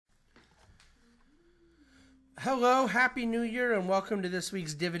Hello, Happy New Year, and welcome to this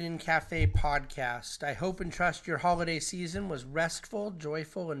week's Dividend Cafe podcast. I hope and trust your holiday season was restful,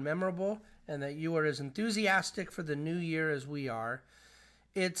 joyful, and memorable, and that you are as enthusiastic for the new year as we are.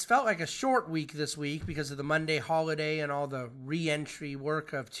 It's felt like a short week this week because of the Monday holiday and all the re-entry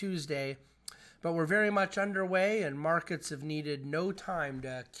work of Tuesday, but we're very much underway, and markets have needed no time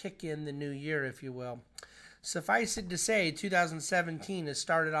to kick in the new year, if you will. Suffice it to say, 2017 has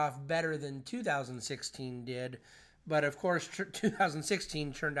started off better than 2016 did, but of course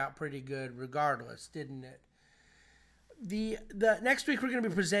 2016 turned out pretty good regardless, didn't it? The next week we're going to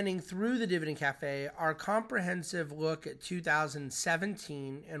be presenting through the Dividend Cafe our comprehensive look at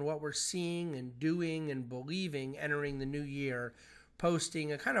 2017 and what we're seeing and doing and believing entering the new year,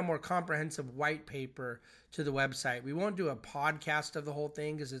 posting a kind of more comprehensive white paper to the website. We won't do a podcast of the whole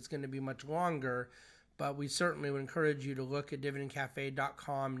thing because it's going to be much longer, but we certainly would encourage you to look at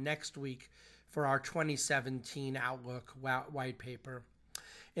dividendcafe.com next week for our 2017 Outlook white paper.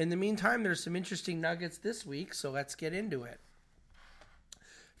 In the meantime, there's some interesting nuggets this week, so let's get into it.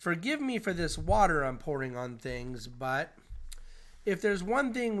 Forgive me for this water I'm pouring on things, but if there's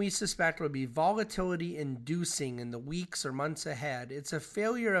one thing we suspect will be volatility inducing in the weeks or months ahead, it's a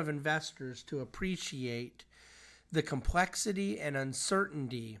failure of investors to appreciate the complexity and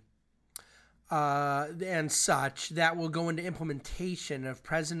uncertainty and such that will go into implementation of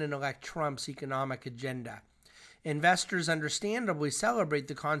President-elect Trump's economic agenda. Investors understandably celebrate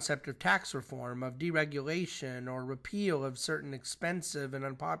the concept of tax reform, of deregulation, or repeal of certain expensive and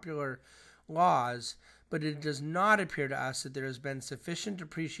unpopular laws, but it does not appear to us that there has been sufficient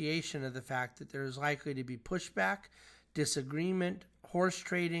appreciation of the fact that there is likely to be pushback, disagreement, horse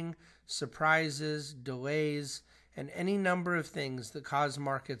trading, surprises, delays, and any number of things that cause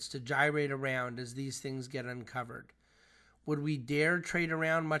markets to gyrate around as these things get uncovered. Would we dare trade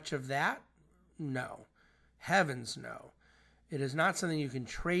around much of that? No. Heavens no. It is not something you can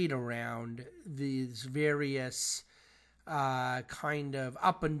trade around, these various kind of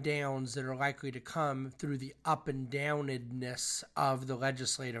up and downs that are likely to come through the up and downedness of the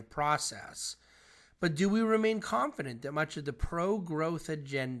legislative process. But do we remain confident that much of the pro-growth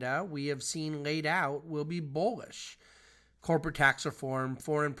agenda we have seen laid out will be bullish? Corporate tax reform,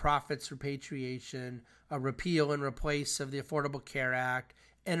 foreign profits repatriation, a repeal and replace of the Affordable Care Act,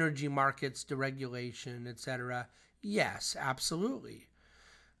 energy markets deregulation, etc. Yes, absolutely.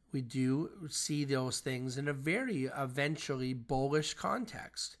 We do see those things in a very eventually bullish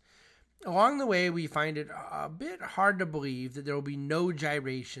context. Along the way, we find it a bit hard to believe that there will be no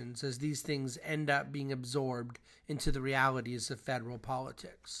gyrations as these things end up being absorbed into the realities of federal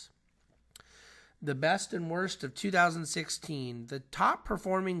politics. The best and worst of 2016, the top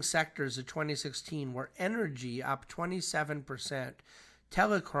performing sectors of 2016 were energy up 27%,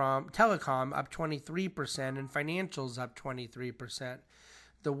 telecom up 23%, and financials up 23%.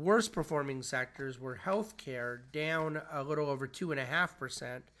 The worst performing sectors were healthcare down a little over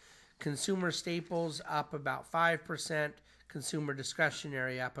 2.5%, consumer staples up about 5%, consumer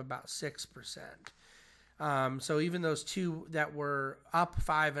discretionary up about 6%. So even those two that were up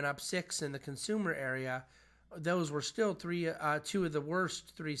 5 and up 6 in the consumer area, those were still two of the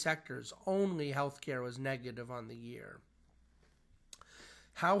worst three sectors. Only healthcare was negative on the year.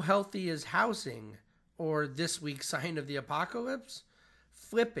 How healthy is housing, or this week's sign of the apocalypse?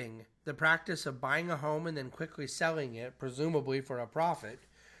 Flipping, the practice of buying a home and then quickly selling it, presumably for a profit,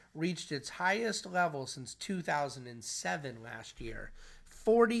 reached its highest level since 2007 last year.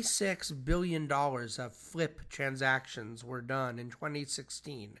 $46 billion of flip transactions were done in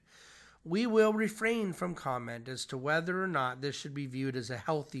 2016. We will refrain from comment as to whether or not this should be viewed as a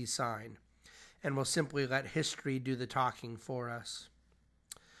healthy sign, and will simply let history do the talking for us.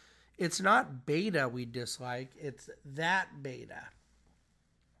 It's not beta we dislike, it's that beta.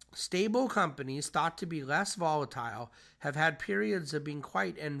 Stable companies thought to be less volatile have had periods of being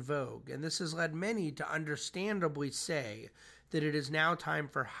quite en vogue, and this has led many to understandably say that it is now time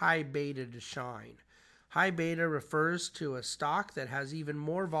for high beta to shine. High beta refers to a stock that has even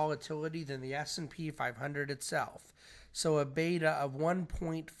more volatility than the S&P 500 itself. So a beta of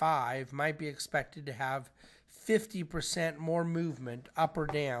 1.5 might be expected to have 50% more movement up or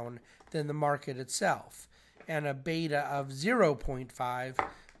down than the market itself, and a beta of 0.5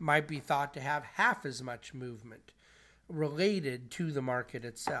 might be thought to have half as much movement related to the market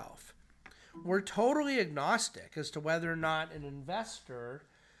itself. We're totally agnostic as to whether or not an investor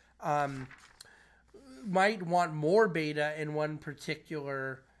might want more beta in one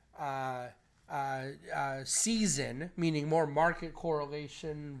particular season, meaning more market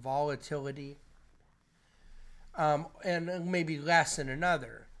correlation, volatility, and maybe less in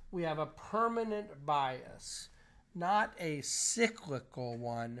another. We have a permanent bias not a cyclical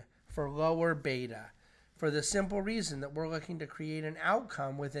one for lower beta, for the simple reason that we're looking to create an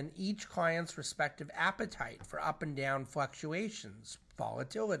outcome within each client's respective appetite for up and down fluctuations,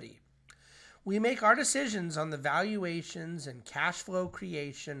 volatility. We make our decisions on the valuations and cash flow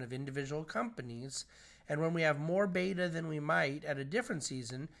creation of individual companies, and when we have more beta than we might at a different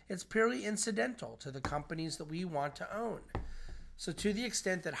season, it's purely incidental to the companies that we want to own. So to the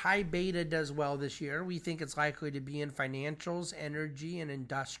extent that high beta does well this year, we think it's likely to be in financials, energy, and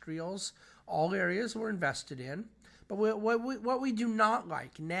industrials, all areas we're invested in. But what we do not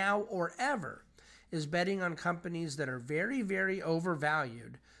like now or ever is betting on companies that are very, very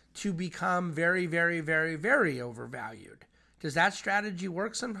overvalued to become very, very, very, very overvalued. Does that strategy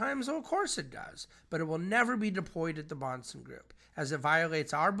work sometimes? Oh, of course it does. But it will never be deployed at the Bahnsen Group, as it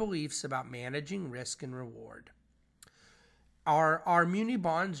violates our beliefs about managing risk and reward. Are muni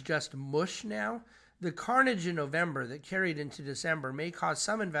bonds just mush now? The carnage in November that carried into December may cause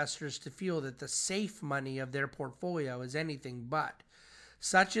some investors to feel that the safe money of their portfolio is anything but.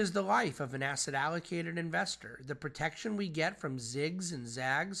 Such is the life of an asset-allocated investor. The protection we get from zigs and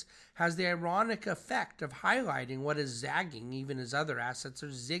zags has the ironic effect of highlighting what is zagging even as other assets are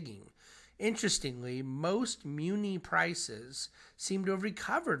zigging. Interestingly, most muni prices seem to have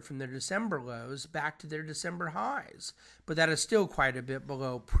recovered from their December lows back to their December highs, but that is still quite a bit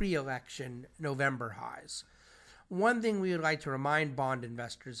below pre-election November highs. One thing we would like to remind bond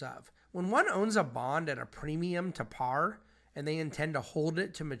investors of: when one owns a bond at a premium to par, and they intend to hold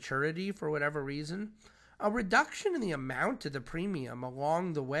it to maturity for whatever reason, a reduction in the amount of the premium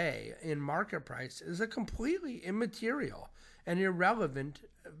along the way in market price is a completely immaterial and irrelevant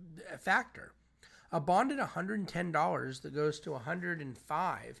factor. A bond at $110 that goes to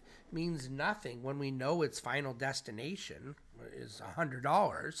 $105 means nothing when we know its final destination is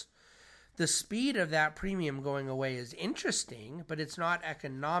 $100. The speed of that premium going away is interesting, but it's not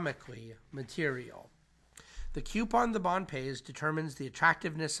economically material. The coupon the bond pays determines the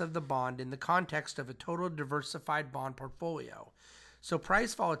attractiveness of the bond in the context of a total diversified bond portfolio. So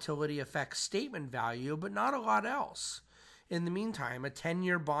price volatility affects statement value, but not a lot else. In the meantime, a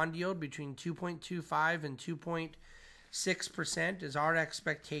 10-year bond yield between 2.25 and 2.6% is our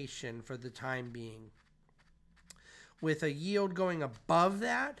expectation for the time being, with a yield going above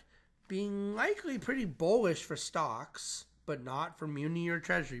that being likely pretty bullish for stocks, but not for muni or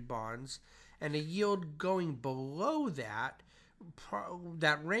treasury bonds, and a yield going below that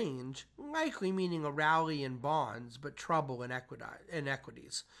range, likely meaning a rally in bonds, but trouble in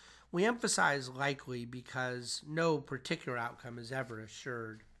equities. We emphasize likely because no particular outcome is ever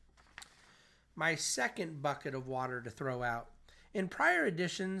assured. My second bucket of water to throw out. In prior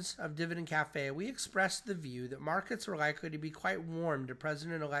editions of Dividend Cafe, we expressed the view that markets were likely to be quite warm to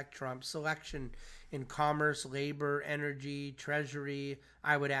President-elect Trump's selection in commerce, labor, energy, treasury,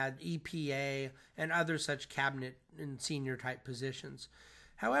 I would add EPA, and other such cabinet and senior type positions.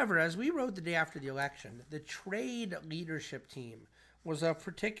 However, as we wrote the day after the election, the trade leadership team was of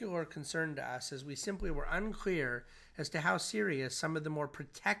particular concern to us, as we simply were unclear as to how serious some of the more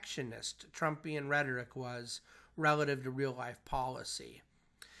protectionist Trumpian rhetoric was relative to real-life policy.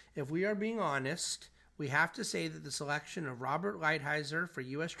 If we are being honest, we have to say that the selection of Robert Lighthizer for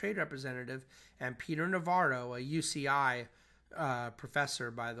U.S. Trade Representative and Peter Navarro, a UCI professor,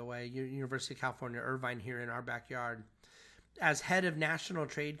 by the way, University of California, Irvine, here in our backyard, as head of National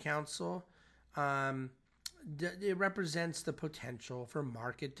Trade Council, it represents the potential for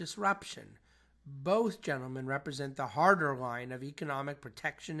market disruption. Both gentlemen represent the harder line of economic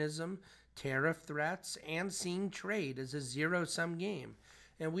protectionism, tariff threats, and seeing trade as a zero-sum game,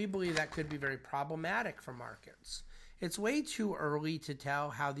 and we believe that could be very problematic for markets. It's way too early to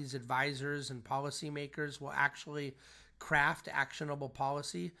tell how these advisors and policymakers will actually craft actionable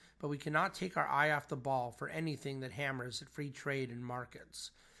policy, but we cannot take our eye off the ball for anything that hammers at free trade and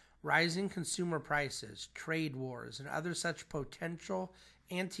markets. Rising consumer prices, trade wars, and other such potential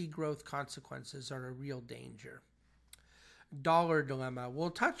anti-growth consequences are a real danger. Dollar dilemma. We'll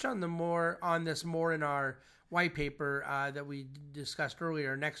touch on this more in our white paper that we discussed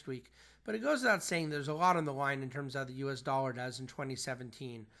earlier next week, but it goes without saying there's a lot on the line in terms of how the U.S. dollar does in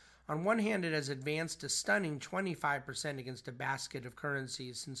 2017. On one hand, it has advanced a stunning 25% against a basket of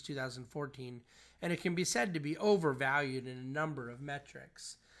currencies since 2014, and it can be said to be overvalued in a number of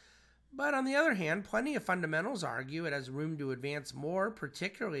metrics. But on the other hand, plenty of fundamentals argue it has room to advance more,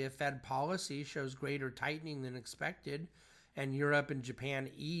 particularly if Fed policy shows greater tightening than expected, and Europe and Japan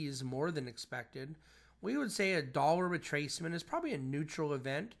ease more than expected. We would say a dollar retracement is probably a neutral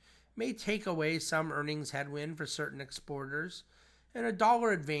event, may take away some earnings headwind for certain exporters, And a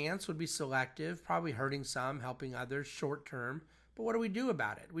dollar advance would be selective, probably hurting some, helping others short term. But what do we do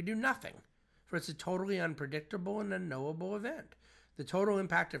about it? We do nothing, for it's a totally unpredictable and unknowable event. The total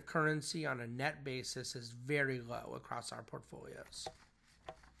impact of currency on a net basis is very low across our portfolios.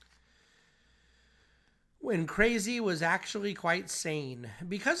 When crazy was actually quite sane.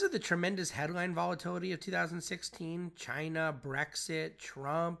 Because of the tremendous headline volatility of 2016, China, Brexit,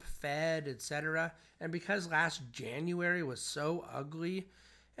 Trump, Fed, etc., and because last January was so ugly,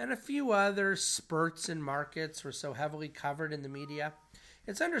 and a few other spurts in markets were so heavily covered in the media,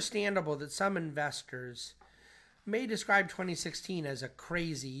 it's understandable that some investors may describe 2016 as a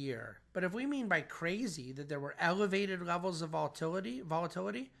crazy year. But if we mean by crazy that there were elevated levels of volatility,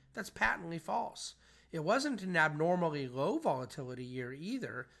 that's patently false. It wasn't an abnormally low volatility year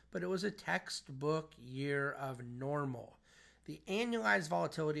either, but it was a textbook year of normal. The annualized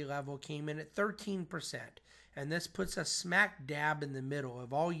volatility level came in at 13%, and this puts us smack dab in the middle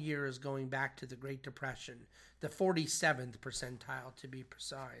of all years going back to the Great Depression, the 47th percentile to be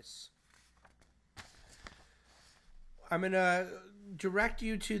precise. I'm going to direct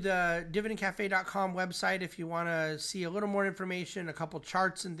you to the dividendcafe.com website if you want to see a little more information, a couple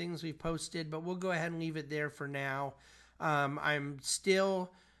charts and things we've posted, but we'll go ahead and leave it there for now. I'm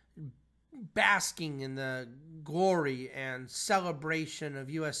still basking in the glory and celebration of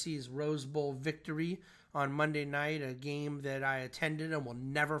USC's Rose Bowl victory on Monday night, a game that I attended and will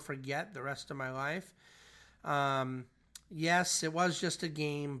never forget the rest of my life. Yes, it was just a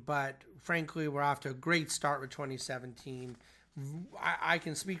game, but frankly, we're off to a great start with 2017. I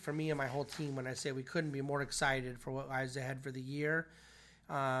can speak for me and my whole team when I say we couldn't be more excited for what lies ahead for the year.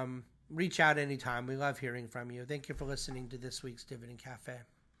 Reach out anytime. We love hearing from you. Thank you for listening to this week's Dividend Cafe.